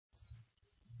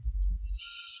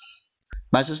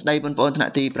Bà số đây bọn bọn thằng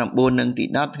tí bằng 4 nâng tí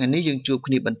đáp thằng này dương chụp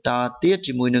khní bẩn to tiết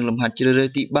chỉ mùi nâng lầm hạt chứa rơi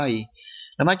tí 7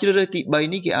 làm hạt chứa rơi tí 7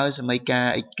 ní kì ao mấy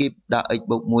ca x kịp đã x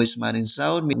bột mùi mà nâng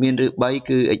 6 miền rực 7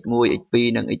 cứ x mùi x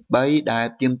pi nâng x 7 đã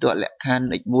tiêm tọa lẹ khăn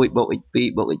x mùi bộ x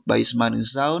pi bộ x 7 mà nâng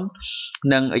 6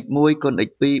 nâng x mùi con x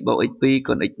pi bộ x pi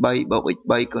con x 7 bộ x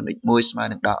 7 con x mùi mà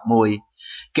nâng đọ mùi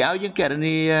kì ao dương kẹt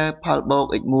này phal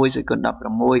bộ x mùi sẽ con đập ra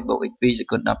mùi bộ x pi sẽ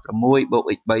con đập ra mùi bộ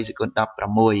x 7 sẽ con đập ra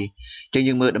mùi chẳng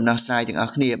dương mơ đầm nào sai chẳng ác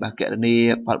nè bà kẹt này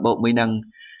phal bộ mới nâng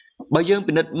bao dương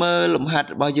bình đất mơ lụm hạt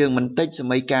bao dương mình tích sớm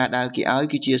mấy ca đào kỳ áo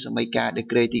kia chia sớm mấy ca để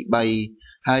kể thị bày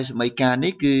hai sớm mấy ca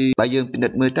nấy cứ bao dương bình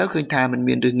đất mơ tới khơi tha mình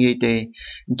miền đường nghề tề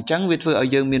trắng việt phơi ở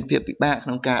dương miền phía bị bạc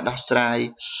trong ca đào sài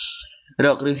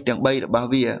rồi cứ tiếng bay là bao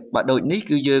vía bạn đội nấy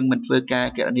cứ dương mình phơi ca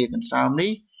kẹt này còn sao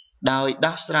nấy đào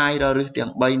đào sài rồi rồi tiếng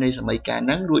bay này sớm mấy ca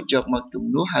nắng ruột chọc mặc trùng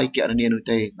lúa hai kẹt này nuôi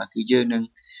tề mà cứ dương nâng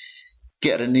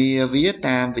kẹt này viết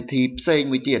tam về thì xây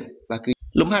mười tiền và cứ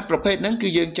lụm hạtประเภทนั้นคื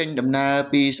อយើងចេញដំណើរ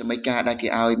ពីសម័យកាលដែលគេ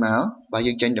ឲ្យមកបើ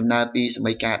យើងចេញដំណើរពីស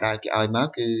ម័យកាលដែលគេឲ្យមក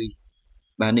គឺ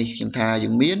បាទនេះខ្ញុំថាយើ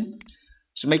ងមាន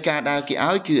សម័យកាលដែលគេ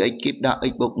ឲ្យគឺ x គីបដាក់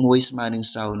x បូក1ស្មើនឹង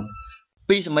0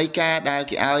ពីសម័យកាលដែល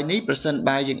គេឲ្យនេះប្រសិន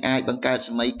បើយើងអាចបង្កើតស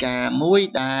ម័យកាលមួយ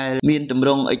ដែលមានទម្រ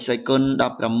ង់ x សេគុណ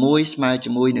16ស្មើ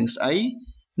ជាមួយនឹងស្អី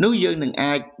នោះយើងនឹង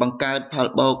អាចបង្កើតផល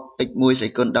បូក x1 សេ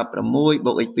គុណ16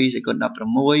បូក x2 សេគុណ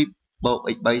16បូក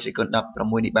x3 សេគុណ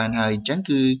16នេះបានហើយអញ្ចឹង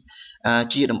គឺ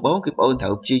ជាដំបូងគឺបងប្អូនត្រូ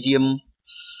វព្យាយាម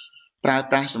ប្រើ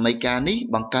ប្រាស់សមីការនេះ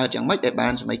បង្កើតយ៉ាងម៉េចឲ្យបា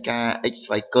នសមីការ x ស្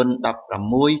វ័យគុណ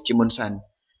16ជាមុនសិន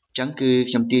អញ្ចឹងគឺ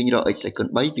ខ្ញុំទាញរក x ស្វ័យគុណ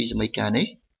3ពីសមីការនេះ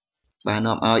បាទ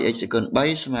នាំឲ្យ x ស្វ័យគុណ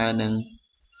3ស្មើនឹង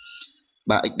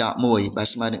បាទ x ដក1បាទ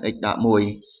ស្មើនឹង x ដក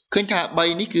1ឃើញថា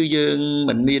3នេះគឺយើង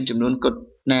មិនមានចំនួនគុណ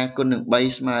ណាគុណនឹង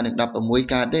3ស្មើនឹង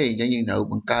16កើតទេអញ្ចឹងយើងត្រូវ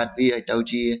បង្កើតវាឲ្យទៅ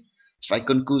ជាស្វ័យ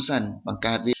គុណគូសិនបង្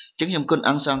កើតវាអញ្ចឹងខ្ញុំគុណ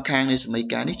អង្គសងខាងនៃសមី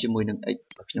ការនេះជាមួយនឹង x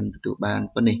ខ្ញុំទទួលបាន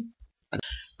ប៉ុណ្នេះ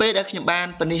ពេលដែលខ្ញុំបាន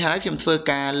ប៉ុណ្នេះហើយខ្ញុំធ្វើ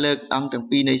ការលើកអង្គទាំង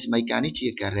ពីរនៃសមីការនេះជា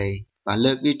ការ៉េបាទ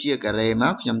លើកវាជាការ៉េម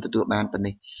កខ្ញុំទទួលបានប៉ុណ្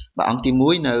នេះបាទអង្គទី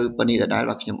1នៅប៉ុណ្នេះដដែល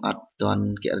បាទខ្ញុំអត់ទាន់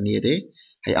គណនាទេ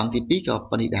ហើយអង្គទី2ក៏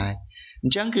ប៉ុណ្នេះដែរអ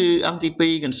ញ្ចឹងគឺអង្គទី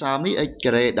2កន្សំនេះ x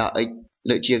ការ៉េដល់ x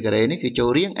លើកជាការ៉េនេះគឺចូល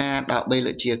រៀង a ដល់ b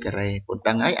លើកជាការ៉េប៉ុណ្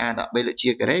ណឹងហើយ a ដល់ b លើកជា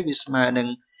ការ៉េវាស្មើនឹង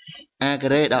a កា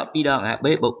រ៉េដល់2ដង ab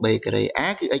បូក b ការ៉េ a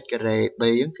គឺ x ការ៉េ b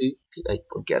ហ្នឹងគឺ x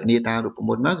ពលគណនាតាមរូបម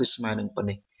ន្តមកគឺស្មើនឹងប៉ុណ្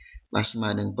នេះបាទស្មើ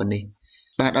នឹងប៉ុណ្នេះ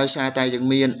បាទដោយសារតែយើង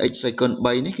មាន x សេគុណ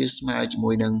3នេះគឺស្មើជា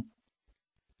មួយនឹង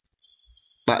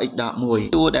បាទ x ដក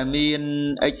1តួដែលមាន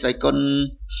x សេគុណ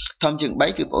ធំជាង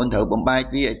3គឺបងប្អូនត្រូវបំបែក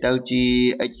វាឲ្យទៅជា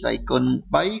x សេគុណ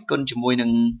3គុណជាមួយនឹ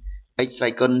ង x សេ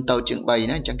គុណតូចជាង3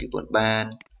ណាអញ្ចឹងគឺបងប្អូនបាន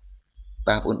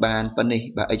បាទបងប្អូនបានប៉ុណ្នេះ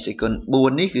បាទ x សេគុណ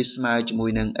4នេះគឺស្មើជាមួយ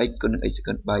នឹង x គុណនឹង x សេ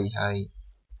គុណ3ហើយ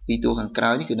ពីតួខាងក្រោ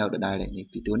យនេះគឺនៅដដែលដែរនេះ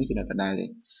ពីតួនេះគឺនៅដដែលដែរ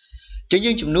ចឹង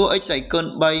យើងចំនួន x សេគុណ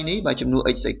3នេះបាទចំនួន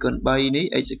x សេគុណ3នេះ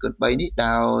x សេគុណ3នេះ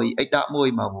ដោយ x ដក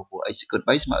1មកព្រោះ x សេគុណ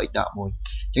3ស្មើ x ដក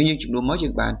1ចឹងយើងចំនួនមកយើ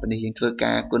ងបានប៉ុណ្នេះយើងធ្វើ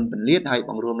ការគុណពន្លាតហើយ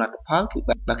បង្រួមលទ្ធផល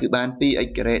គឺបាន 2x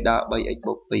ការ៉េដក 3x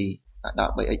បូក2បាទដក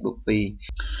 3x បូក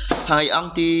2ហើយអ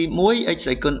ង្គទី1 x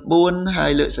សេគុណ4ហើ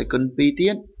យលើកសេគុណ2ទៀ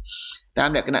តតាម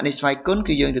លក្ខណៈនៃស្វ័យគុណ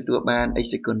គឺយើងទទួលបាន x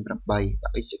សេគុណ8បា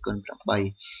ទ x សេគុណ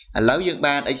8ឥឡូវយើង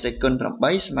បាន x សេគុណ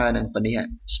8ស្មើនឹងប៉ុណ្នេះ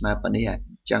ស្មើប៉ុណ្នេះអ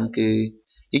ញ្ចឹងគឺ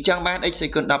យើងចង់បាន x សេ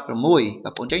គុណ16បងប្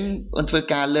អូនអញ្ចឹងបងធ្វើ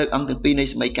ការលើកអង្គទាំងពីរនៃ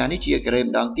សមីការនេះជាការ៉េ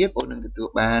ម្ដងទៀតបងនឹងទទួល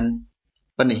បាន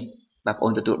ប៉ុណ្នេះបាទប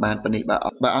ងទទួលបានប៉ុណ្នេះ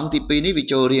បើអង្គទី2នេះវា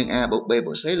ចូលរៀង a បូក b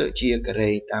បូក c លើកជាកា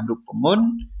រ៉េតាមរូបមន្ត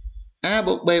a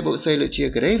បូក b បូក c លើកជា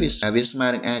ការ៉េវាស្មើ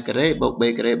នឹង a ការ៉េបូក b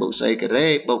ការ៉េបូក c ការ៉េ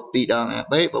បូក2ដង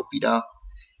ab បូក2ដង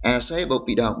ac បូក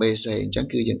2ដង bc អញ្ចឹង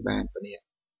គឺយើងបានប៉ុណ្នេះ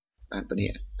បង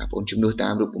ប្អូនជំនួសតា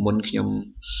មរូបមន្តខ្ញុំ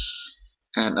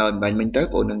អានឲ្យបាញ់មិញទៅ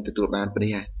បងនឹងទទួលបានប៉ុណ្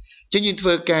នេះហើយចឹងយើងធ្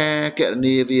វើការគណ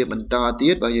នាវាបន្តទៀ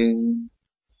តបើយើង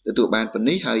ទទួលបានប៉ុណ្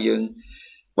នេះហើយយើង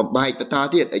បំបែកបន្ត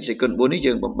ទៀត x សេគុណ4នេះ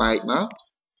យើងបំបែកមក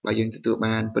បើយើងទទួល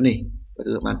បានប៉ុណ្នេះ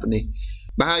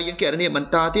បើហើយយើងគណនាបន្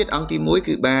តទៀតអង្គទី1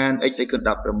គឺបាន x សេគុណ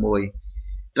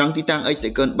16ត្រង់ទីតាំង x សេ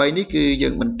គុណ3នេះគឺយើ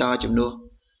ងបន្តចំនួន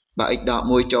បើ x ដក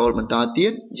1ចូលបន្តទៀ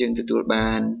តយើងទទួល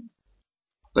បាន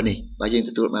ប៉ុណ្នេះបើយើង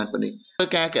ទទួលបានប៉ុណ្នេះធ្វើ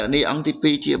ការគណនាអង្គទី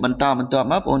2ជាបន្តមក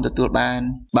បងប្អូនទទួលបាន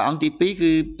បើអង្គទី2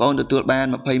គឺបងប្អូនទទួលបាន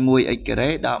 21x ការ៉េ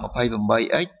ដល់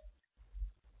 28x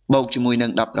បូកជាមួយនឹ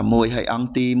ង16ហើយអង្គ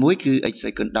ទី1គឺ x ស្វ័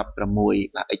យគុណ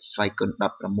16បាទ x ស្វ័យគុណ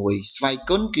16ស្វ័យ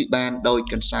គុណគឺបានដូច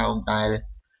កន្សោមដែល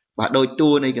បាទដូចតួ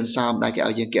នៃកន្សោមដែលគេ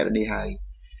ឲ្យយើងគណនាហើយ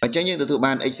អញ្ចឹងយើងទទួល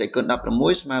បាន x សេគុណ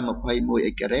16ស្មើ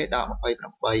 21x ការ៉េដល់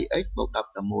 28x បូក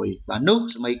16បាទនោះ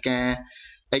សមីការ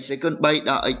x សេគុណ3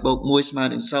ដល់ x បូក1ស្មើ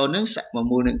នឹង0នឹងសាក់មក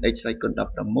មូលនឹង x សេគុណ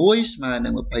16ស្មើនឹ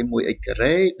ង 21x កា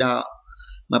រ៉េដល់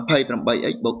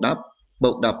 28x បូក10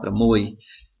បូក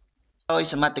16 ដោយ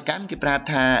សមត្ថកម្មគេប្រាប់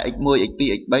ថា x1 x2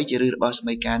 x3 ជាឫសរបស់ស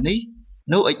មីការនេះ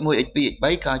នោះ x1 x2 x3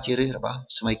 ក៏ជាឫសរបស់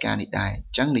សមីការនេះដែរអ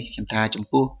ញ្ចឹងនេះខ្ញុំថាចំ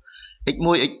ពោះ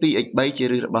x1 x2 x3 ជា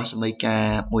ឫសរបស់សមីការ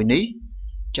មួយនេះ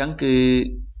អញ្ចឹងគឺ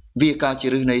វាក៏ជា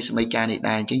ឫសនៃសមីការនេះ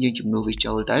ដែរអញ្ចឹងយើងចំនួនវា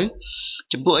ចូលទៅ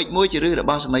ចំពោះ x1 ជាឫសរ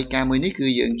បស់សមីការមួយនេះគឺ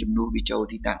យើងចំនួនវាចូល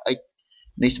ទីតាំង x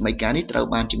នៃសមីការនេះត្រូវ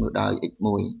បានចំនួនដោយ x1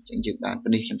 អញ្ចឹងយើងបានប៉ុ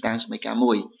ណ្នេះខ្ញុំតាំងសមីការ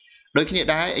មួយដូចគ្នា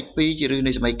ដែរ x2 ជាឫស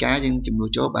នៃសមីការយើងចំនួន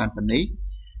ចូលបានប៉ុណ្នេះ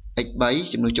x3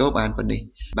 ចំនួនចូលបានប៉ុណ្នេះ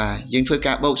បាទយើងធ្វើ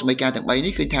ការបូកសមីការទាំង3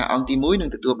នេះឃើញថាអង្គទី1នឹង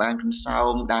ទទួលបានគន្សោ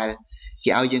មដែល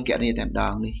គេឲ្យយើងគណនាតែម្ដ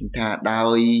ងនេះខ្ញុំថាដោ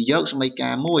យយកសមីកា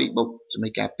រ1បូកសមី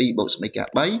ការ2បូកសមីការ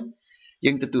3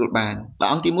យើងទទួលបានបាទ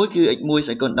អង្គទី1គឺ x1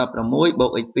 សេគុណ16បូ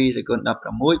ក x2 សេគុណ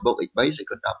16បូក x3 សេ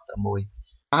គុណ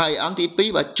16ហើយអង្គទី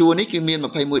2បើជួរនេះគឺមាន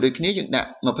21ដូចគ្នាយើងដាក់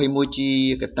21ជា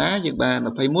កតាយើងបាន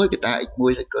21កតា x1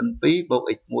 សេគុណ2បូក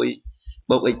x1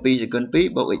 បូក x2 សេគុណ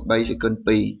2បូក x3 សេគុណ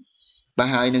2បាទ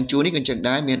ហើយនឹងជួរនេះក៏អញ្ចឹង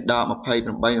ដែរមានដក28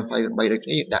ដូចគ្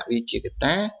នាយើងដាក់វាជាក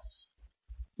តា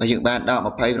បើយើងបានដក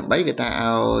28កតា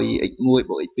ឲ្យ x1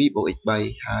 បូក x2 បូក x3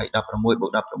 ហើយ16បូ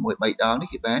ក16 3ដងនេះ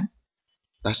គឺបាន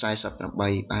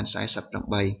48បាន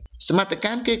48សមត្ថក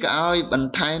ម្មគេក៏ឲ្យបន្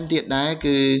ថែមទៀតដែរ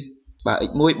គឺបាទ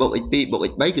x1 បូក x2 បូក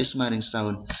x3 គឺស្មើនឹង0អ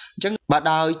ញ្ចឹងបាទ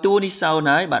ដោយតួនេះ0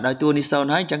ហើយបាទដោយតួនេះ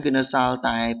0ហើយអញ្ចឹងគឺនៅសល់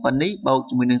តែប៉ុណ្នេះបូក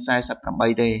ជាមួយនឹង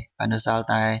48ទេបាទនៅសល់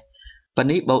តែប៉ុណ្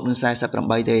នេះបូកនឹង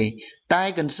48ទេតែ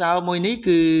កន្សោមមួយនេះ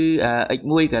គឺ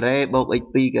x1 ការ៉េបូក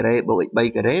x2 ការ៉េបូក x3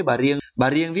 ការ៉េបាទ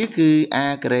រៀងវាគឺ a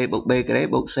ការ៉េបូក b ការ៉េ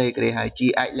បូក c ការ៉េហើយជា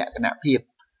ឯកលក្ខណៈភាព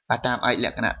បាទតាមឯកល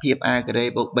ក្ខណៈភាព a ការ៉េ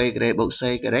បូក b ការ៉េបូក c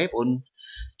ការ៉េបង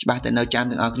ច្បាស់តែនៅចាំ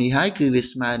ទាំងអស់គ្នាហើយគឺវា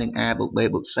ស្មើនឹង a បូក b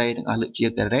បូក c ទាំងអស់លើកជា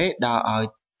ការ៉េដល់ឲ្យ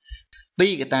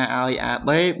2កតាឲ្យ ab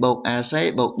បូក ac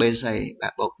បូក bc បា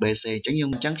ទបូក bc អញ្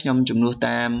ចឹងខ្ញុំចំនួន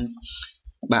តាម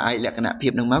បាទឯកលក្ខណៈភា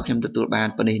ពនឹងមកខ្ញុំទទួលបាន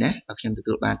ប៉ុណ្នេះណាបាទខ្ញុំទ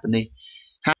ទួលបានប៉ុណ្នេះ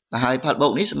ហើយផលបូ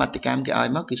កនេះសមត្ថកម្មគេឲ្យ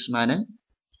មកគឺស្មើនឹង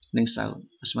0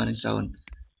ស្មើនឹង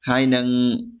0ហើយនឹង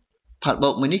ផលបូ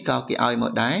កមួយនេះក៏គេឲ្យម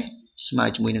កដែរស្មើ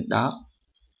ជាមួយនឹងដក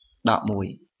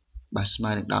1បាទស្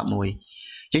មើនឹងដក1អ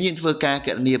ញ្ចឹងយើងធ្វើការគ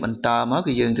ណនាបន្តមក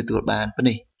គឺយើងទទួលបានប៉ុណ្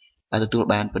នេះបាទទទួល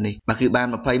បានប៉ុណ្នេះបាទគឺបាន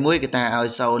21គេតាឲ្យ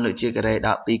0លើកជាការ៉េដ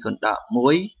ក2គុណដក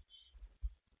1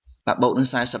បាទបូកនឹង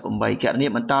48គណនា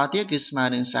បន្តទៀតគឺស្មើ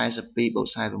នឹង42បូក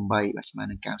48បាទស្មើ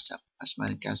នឹង90បាទស្មើ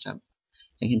នឹង90អញ្ចឹង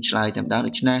ខ្ញុំឆ្លើយតែម្ដង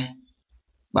ដូច្នេះ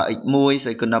បាទ x1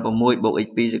 សេគុណ16បូក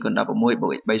x2 សេគុណ16បូ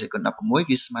ក x3 សេគុណ16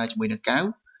គឺស្មើជាមួយនឹង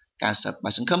90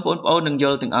បាទសង្ឃឹមបងប្អូននឹងយ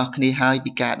ល់ទាំងអស់គ្នាហើយ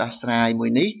ពីការដោះស្រាយមួយ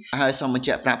នេះហើយសូមបញ្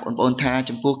ជាក់ប្រាប់បងប្អូនថា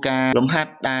ចំពោះការលំហា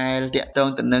ត់ដែលតាក់ទង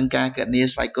ទៅនឹងការគណនា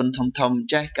ស្វ័យគុណធំ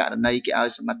ចេះករណីគេឲ្យ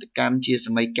សមត្ថកម្មជាស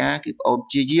មីការគឺបងប្អូន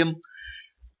ព្យាយាម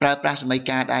ប្រើប្រាស់សមី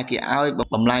ការដែលគេឲ្យ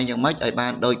បំលែងយ៉ាងម៉េចឲ្យបា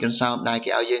នដូចកន្សោមដែល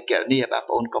គេឲ្យយើងគណនាបាទបង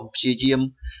ប្អូនកុំព្យាយាម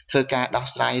ធ្វើការដោះ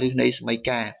ស្រាយឫសនៃសមី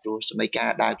ការព្រោះសមីការ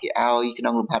ដែលគេឲ្យក្នុ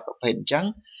ងលំហាត់ប្រភេទអញ្ចឹង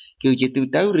គឺជាទូ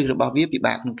ទៅឫសរបស់វាពិ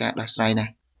បាកក្នុងការដោះស្រាយណា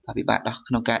ស់បាទពិបាក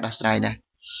ក្នុងការដោះស្រាយណាស់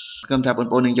ខ្ញុំថាបង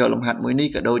ប្អូននឹងយកលំហាត់មួយនេះ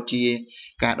ក៏ដូចជា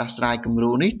ការដោះស្រាយគំ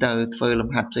រូនេះទៅធ្វើលំ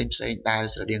ហាត់ផ្សេងដែល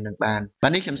ស្រដៀងនឹងបានបា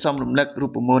ទនេះខ្ញុំសូមរំលឹករូ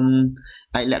បមន្ត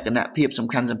ឯកលក្ខណៈភាពសំ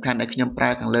ខាន់ដែលខ្ញុំប្រើ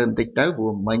ខាងលើបន្តិចទៅព្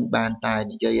រោះមិញបានតែ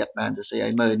និយាយអត់បានសរសេរ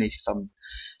ឲ្យមើលនេះសូម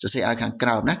សរសេរឲ្យខាងក្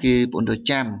រោមណាគឺបងប្អូនត្រូវ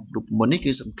ចាំរូបមន្តនេះ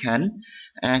គឺសំខាន់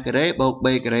a ការ៉េបូក b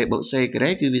ការ៉េបូក c ការ៉េ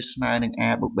គឺវាស្មើនឹង a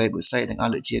បូក b បូក c ទាំងអ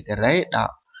ស់លើជាការ៉េដ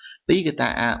ក2កតា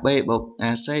ab បូក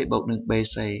ac បូកនឹង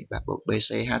bc បាទបូក bc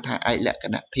ហៅថាឯកលក្ខ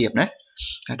ណៈភាពណា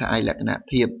ហៅថាឯកលក្ខណៈ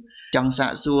ភាពចង់សា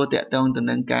កសួរតាក់ទងទៅ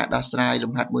នឹងការដោះស្រាយ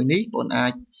លំហាត់មួយនេះបងអា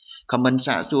ច comment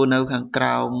សាកសួរនៅខាងក្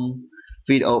រោម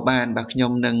វីដេអូបានបាទខ្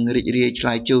ញុំនឹងរីករាយឆ្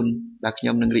លើយជូនបាទ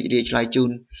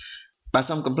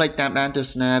សូមកុំភ្លេចតាមដានទ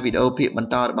ស្សនាវីដេអូភាគបន្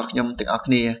តរបស់ខ្ញុំទាំងអស់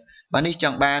គ្នាបាទនេះច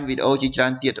ង់បានវីដេអូជាច្រើ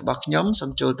នទៀតរបស់ខ្ញុំសូ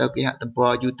មចូលទៅគេហទំព័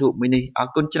រ YouTube មួយនេះអរ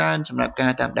គុណច្រើនសម្រាប់កា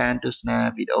រតាមដានទស្សនា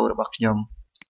វីដេអូរបស់ខ្ញុំ